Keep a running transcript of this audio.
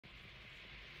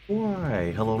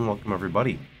Why, hello and welcome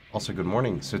everybody. Also, good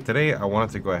morning. So today I wanted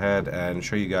to go ahead and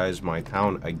show you guys my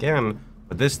town again,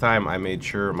 but this time I made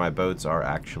sure my boats are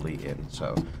actually in.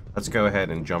 So let's go ahead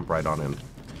and jump right on in.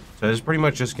 So this is pretty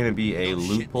much just going to be a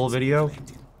loot pull video.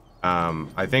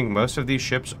 I think most of these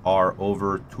ships are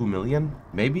over 2 million,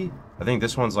 maybe. I think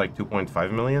this one's like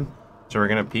 2.5 million. So we're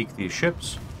going to peek these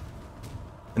ships.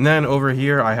 And then over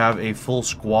here, I have a full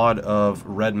squad of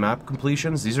red map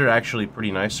completions. These are actually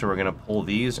pretty nice, so we're going to pull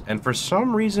these. And for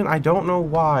some reason, I don't know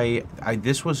why,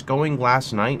 this was going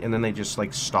last night, and then they just,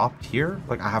 like, stopped here.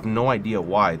 Like, I have no idea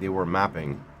why they were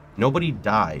mapping. Nobody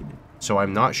died, so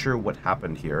I'm not sure what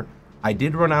happened here. I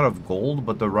did run out of gold,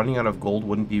 but the running out of gold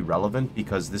wouldn't be relevant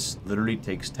because this literally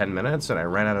takes 10 minutes, and I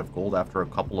ran out of gold after a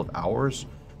couple of hours,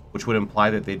 which would imply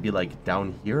that they'd be, like,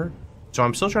 down here. So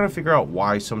I'm still trying to figure out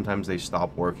why sometimes they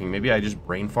stop working. Maybe I just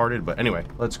brain farted, but anyway,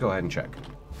 let's go ahead and check.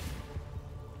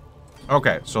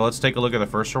 Okay, so let's take a look at the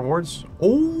first rewards. Oh,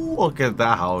 look at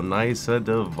that. How nice a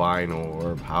divine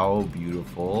orb. How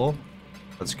beautiful.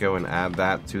 Let's go and add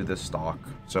that to the stock.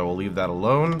 So we'll leave that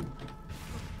alone.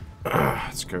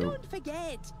 Let's go. Don't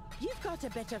forget, you've got a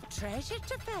bit of treasure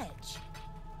to fetch.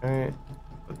 Okay.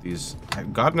 But these,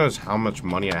 God knows how much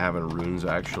money I have in runes,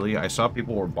 actually. I saw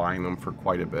people were buying them for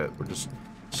quite a bit. We're just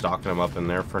stocking them up in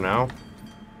there for now.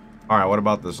 Alright, what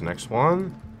about this next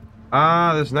one?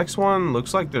 This next one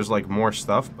looks like there's, like, more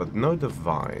stuff, but no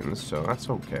divines, so that's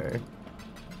okay.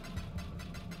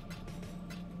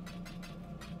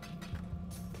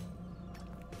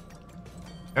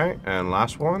 Okay, and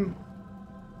last one.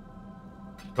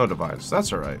 No divines,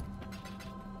 that's alright.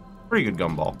 Pretty good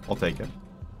gumball, I'll take it.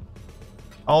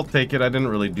 I'll take it. I didn't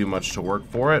really do much to work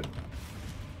for it.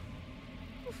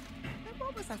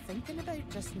 What was I thinking about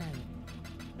just now?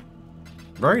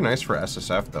 Very nice for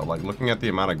SSF, though. Like, looking at the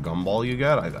amount of gumball you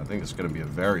get, I think it's going to be a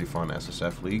very fun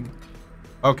SSF league.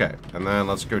 Okay, and then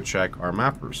let's go check our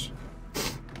mappers.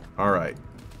 Alright.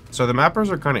 So the mappers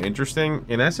are kind of interesting.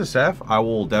 In SSF, I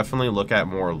will definitely look at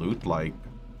more loot, like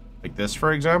this,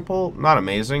 for example. Not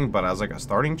amazing, but as, like, a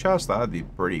starting chest, that would be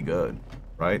pretty good,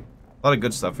 right? A lot of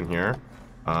good stuff in here.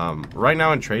 Right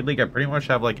now in Trade League, I pretty much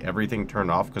have, like, everything turned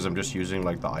off because I'm just using,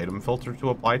 like, the item filter to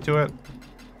apply to it.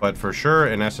 But for sure,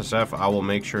 in SSF, I will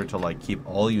make sure to, like, keep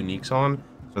all uniques on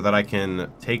so that I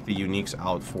can take the uniques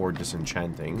out for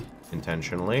disenchanting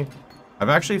intentionally. I've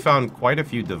actually found quite a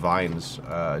few divines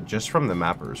just from the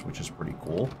mappers, which is pretty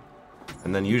cool.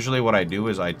 And then usually what I do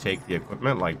is I take the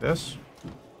equipment like this,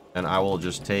 and I will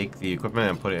just take the equipment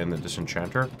and put it in the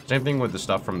disenchanter. Same thing with the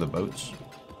stuff from the boats.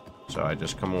 So I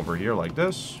just come over here like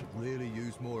this,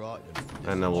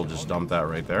 and then we'll just dump that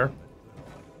right there.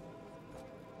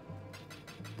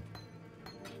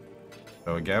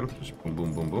 So again, just boom,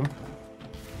 boom, boom, boom.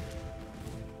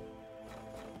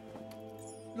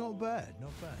 Not bad,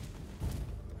 not bad.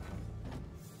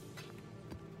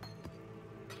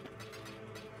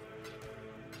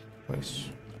 Nice.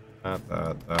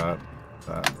 That.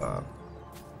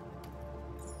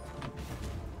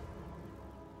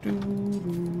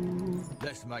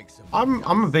 Let's make some.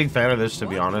 I'm a big fan of this, to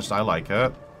be honest. I like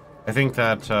it. I think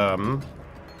that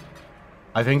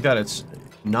it's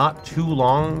not too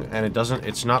long, and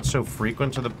it's not so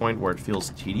frequent to the point where it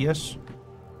feels tedious,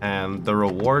 and the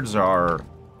rewards are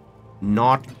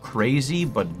not crazy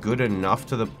but good enough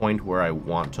to the point where I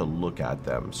want to look at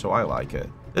them. So I like it.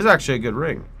 This is actually a good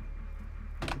ring.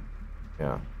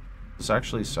 Yeah. Does this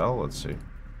actually sell? Let's see.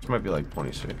 This might be like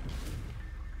 20C.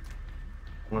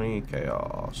 20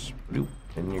 chaos. Bloop.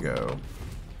 In you go.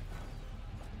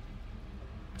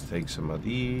 Let's take some of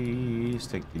these.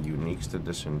 Take the uniques to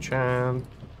disenchant.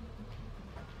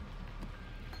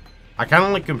 I kind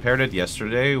of like compared it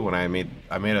yesterday when I made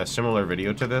a similar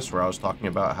video to this where I was talking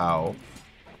about how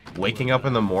waking up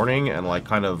in the morning and like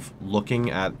kind of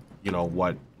looking at, you know,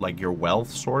 what like your wealth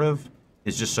sort of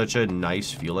is just such a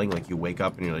nice feeling. Like you wake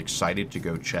up and you're excited to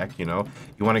go check, you know.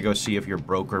 You want to go see if your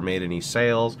broker made any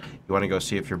sales. You want to go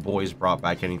see if your boys brought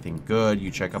back anything good.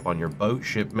 You check up on your boat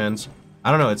shipments.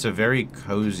 I don't know. It's a very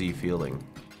cozy feeling.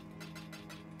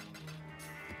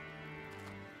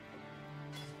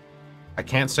 I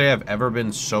can't say I've ever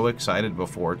been so excited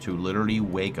before to literally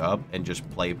wake up and just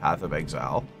play Path of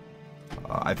Exile.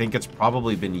 I think it's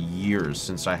probably been years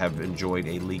since I have enjoyed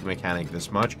a league mechanic this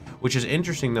much, which is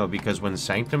interesting though, because when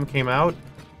Sanctum came out,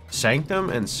 Sanctum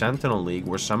and Sentinel League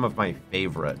were some of my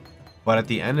favorite. But at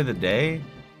the end of the day,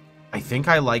 I think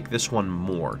I like this one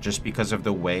more just because of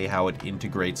the way how it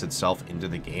integrates itself into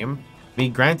the game. I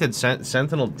mean, granted,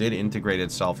 Sentinel did integrate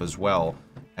itself as well,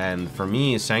 and for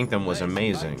me, Sanctum was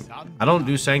amazing. I don't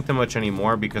do Sanctum much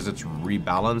anymore because it's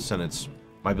rebalanced and it's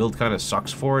my build kind of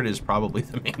sucks for it is probably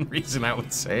the main reason I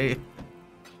would say.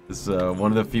 It's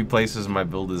one of the few places my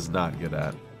build is not good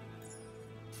at.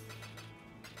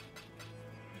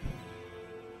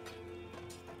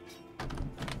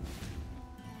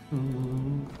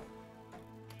 I'm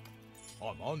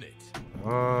on it.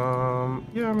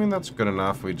 Yeah, I mean, that's good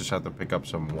enough. We just have to pick up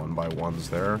some 1x1s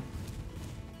there.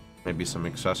 Maybe some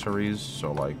accessories.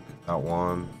 So, like, that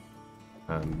one.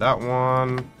 And that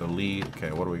one. Delete.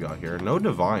 Okay, what do we got here? No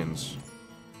divines.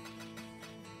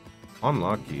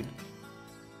 Unlucky.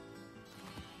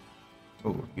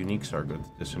 Oh, uniques are good to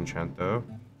disenchant, though.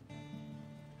 I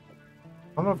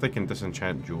don't know if they can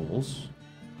disenchant jewels.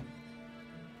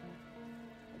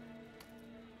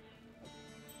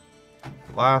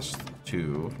 Last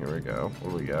two. Here we go.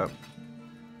 What do we got?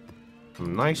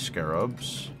 Some nice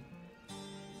scarabs.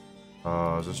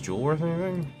 Is this jewel worth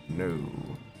anything? No.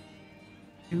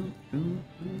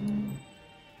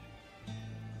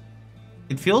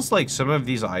 It feels like some of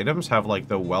these items have like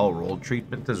the well-rolled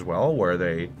treatment as well, where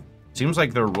they... Seems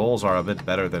like their rolls are a bit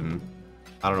better than,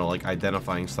 I don't know, like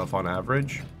identifying stuff on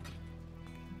average.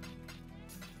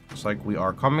 Looks like we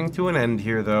are coming to an end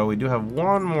here, though. We do have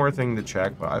one more thing to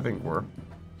check, but I think we're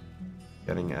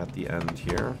getting at the end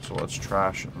here. So let's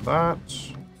trash that.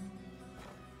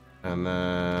 And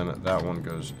then that one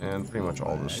goes in. Pretty much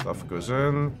all this stuff goes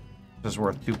in. This is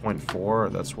worth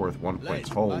 2.4. That's worth 1 point.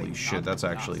 Holy shit, that's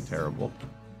actually terrible.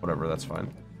 Whatever, that's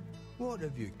fine. What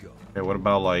have you got? Okay, what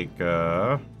about like,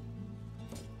 okay,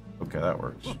 that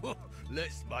works.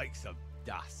 Let's make some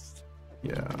dust.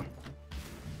 Yeah.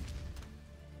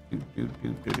 Do.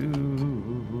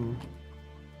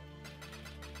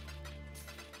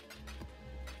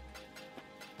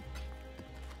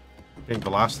 I think the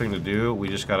last thing to do, we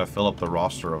just gotta fill up the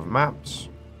roster of maps.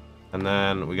 And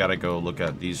then we gotta go look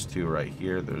at these two right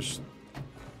here. There's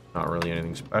not really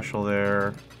anything special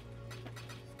there.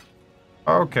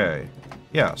 Okay.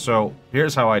 Yeah, so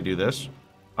here's how I do this.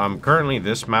 Currently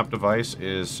this map device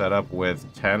is set up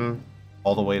with 10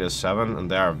 all the way to 7,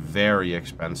 and they are very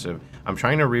expensive. I'm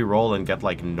trying to re-roll and get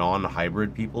like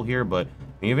non-hybrid people here, but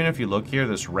even if you look here,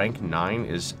 this rank 9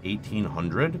 is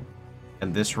 1800,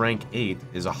 and this rank 8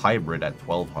 is a hybrid at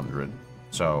 1200.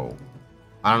 So,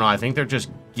 I don't know, I think they're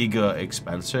just giga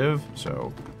expensive,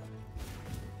 so...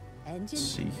 Let's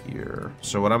see here.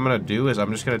 So what I'm going to do is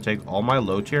I'm just going to take all my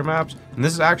low tier maps, and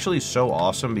this is actually so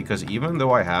awesome because even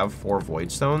though I have 4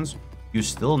 void stones, you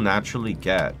still naturally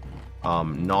get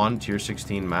non-tier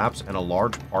 16 maps, and a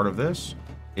large part of this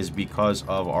is because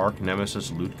of Arc Nemesis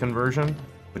loot conversion,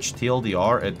 which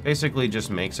TLDR, it basically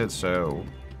just makes it so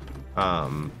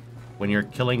when you're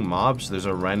killing mobs, there's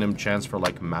a random chance for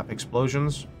like map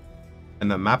explosions, and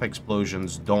the map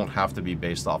explosions don't have to be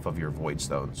based off of your void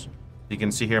stones. You can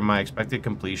see here my expected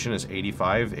completion is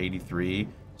 85, 83,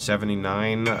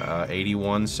 79,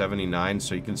 81, 79,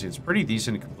 so you can see it's pretty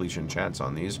decent completion chance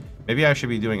on these. Maybe I should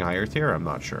be doing higher tier, I'm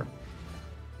not sure.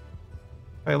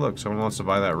 Hey look, someone wants to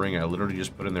buy that ring I literally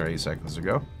just put in there 8 seconds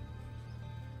ago.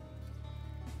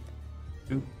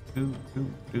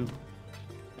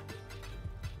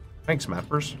 Thanks,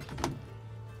 mappers.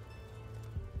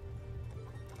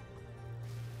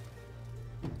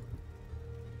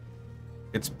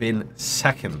 It's been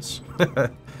seconds.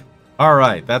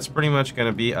 Alright, that's pretty much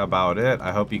going to be about it.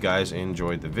 I hope you guys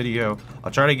enjoyed the video.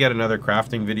 I'll try to get another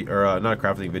crafting video, or not a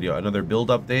crafting video, another build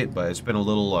update, but it's been a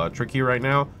little tricky right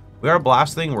now. We are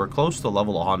blasting, we're close to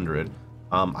level 100.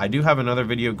 I do have another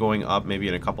video going up maybe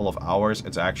in a couple of hours.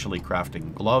 It's actually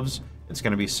crafting gloves. It's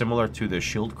going to be similar to the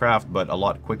shield craft, but a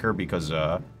lot quicker because,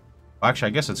 actually,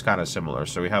 I guess it's kind of similar.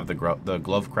 So we have the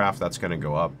glove craft that's going to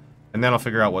go up, and then I'll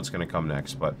figure out what's going to come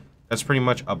next, but that's pretty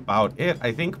much about it.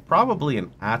 I think probably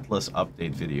an Atlas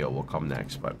update video will come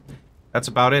next, but that's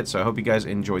about it. So I hope you guys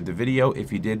enjoyed the video. If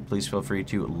you did, please feel free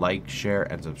to like, share,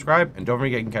 and subscribe. And don't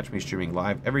forget, you can catch me streaming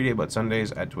live every day but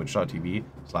Sundays at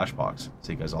twitch.tv/Pohx.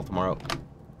 See you guys all tomorrow.